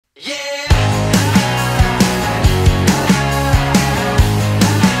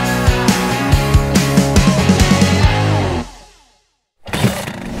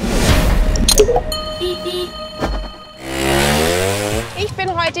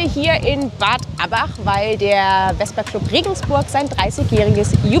heute hier in Bad Abbach, weil der Vespa Club Regensburg sein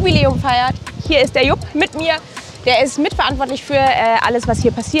 30-jähriges Jubiläum feiert. Hier ist der Jupp mit mir. Der ist mitverantwortlich für alles, was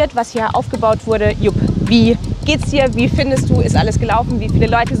hier passiert, was hier aufgebaut wurde. Jupp, wie geht's dir? Wie findest du, ist alles gelaufen? Wie viele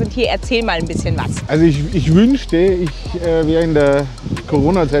Leute sind hier? Erzähl mal ein bisschen was. Also ich wünschte, ich wäre in der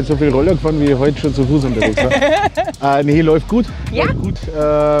Corona-Zeit so viel Roller gefahren, wie ich heute schon zu Fuß unterwegs war. Nee, läuft gut. Ja? Läuft gut.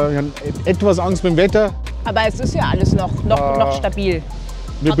 Wir haben etwas Angst mit dem Wetter. Aber es ist ja alles noch stabil.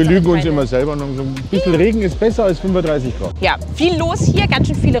 Wir belügen uns immer selber. Und so ein bisschen Regen ist besser als 35 Grad. Ja, viel los hier, ganz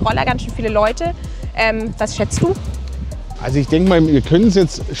schön viele Roller, ganz schön viele Leute. Was schätzt du? Also ich denke mal, wir können es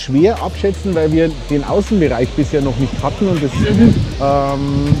jetzt schwer abschätzen, weil wir den Außenbereich bisher noch nicht hatten. Und das,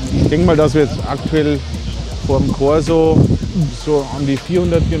 ich denke mal, dass wir jetzt aktuell vor dem Corso so an die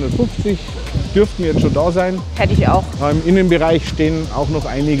 400, 450 dürften jetzt schon da sein. Hätte ich auch. Im Innenbereich stehen auch noch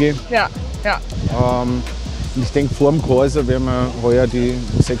einige. Ja, ja. Und ich denke, vor dem Corso werden wir heuer die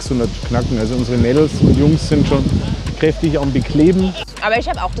 600 knacken. Also unsere Mädels und Jungs sind schon kräftig am Bekleben. Aber ich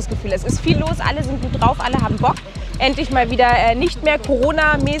habe auch das Gefühl, es ist viel los, alle sind gut drauf, alle haben Bock. Endlich mal wieder nicht mehr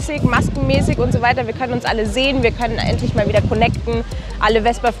Corona-mäßig, maskenmäßig und so weiter. Wir können uns alle sehen, wir können endlich mal wieder connecten. Alle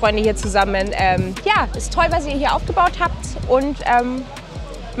Vespa-Freunde hier zusammen. Ja, ist toll, was ihr hier aufgebaut habt und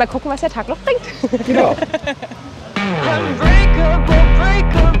mal gucken, was der Tag noch bringt. Genau.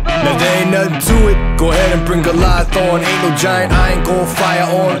 Now there ain't nothing to it. Go ahead and bring a lot on. Ain't no giant, I ain't gon' fire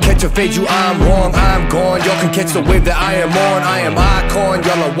on. Catch a fade, you I'm wrong, I'm gone. Y'all can catch the wave that I am on. I am icon,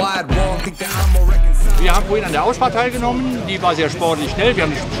 y'all are wide wrong. Think that I'm more reconciled. Wir haben vorhin an der Ausfahrt teilgenommen. Die war sehr sportlich schnell. Wir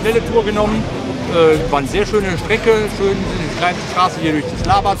haben eine schnelle Tour genommen. War eine sehr schöne Strecke. Schön eine kleine Straße hier durch das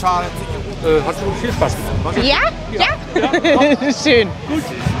Labertal. Hat viel Spaß gemacht. Ja? Ja? Schön. Gut.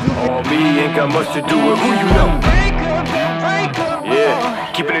 Oh, me ain't got much to do with who you know. Yeah,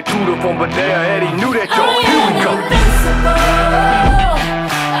 keeping it true to form, but they already knew that y'all. Here we go.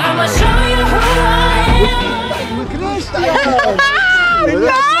 I'ma show you who I am.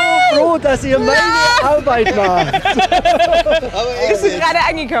 Nein! Froh, dass ihr meine Arbeit macht. Bist du gerade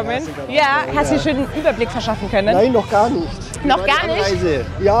angekommen? Ja, hast du dir schon einen Überblick verschaffen können? Nein, noch gar nicht. Noch gar nicht? Anreise.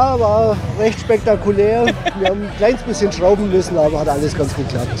 Ja, war recht spektakulär. Wir haben ein kleines bisschen schrauben müssen, aber hat alles ganz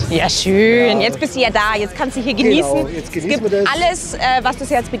geklappt. Ja, schön. Jetzt bist du ja da. Jetzt kannst du hier genießen. Genau, jetzt genießen es gibt wir das. alles, was das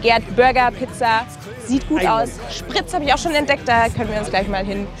Herz begehrt. Burger, Pizza. Sieht gut aus. Spritz habe ich auch schon entdeckt. Da können wir uns gleich mal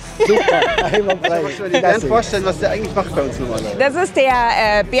hin. Super, einwandfrei. Ich kann mir gerne vorstellen, was der eigentlich macht bei uns normalerweise. Das ist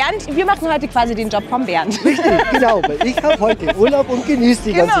der Bernd. Wir machen heute quasi den Job vom Bernd. Richtig, genau. Weil ich habe heute Urlaub und genieße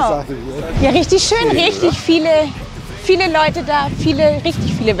die ganze Sache hier. Ja, richtig schön. Richtig viele Leute da.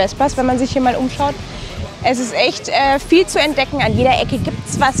 Richtig viele Vespas, wenn man sich hier mal umschaut. Es ist echt viel zu entdecken. An jeder Ecke gibt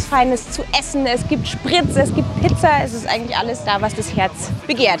es was Feines zu essen. Es gibt Spritz, es gibt Pizza. Es ist eigentlich alles da, was das Herz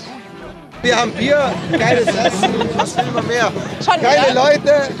begehrt. Wir haben Bier, geiles Essen, was will man mehr? Schon, Geile oder?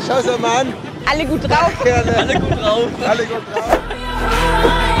 Leute, schau sie mal an. Alle gut drauf. Gerne. Alle gut drauf. Alle gut drauf.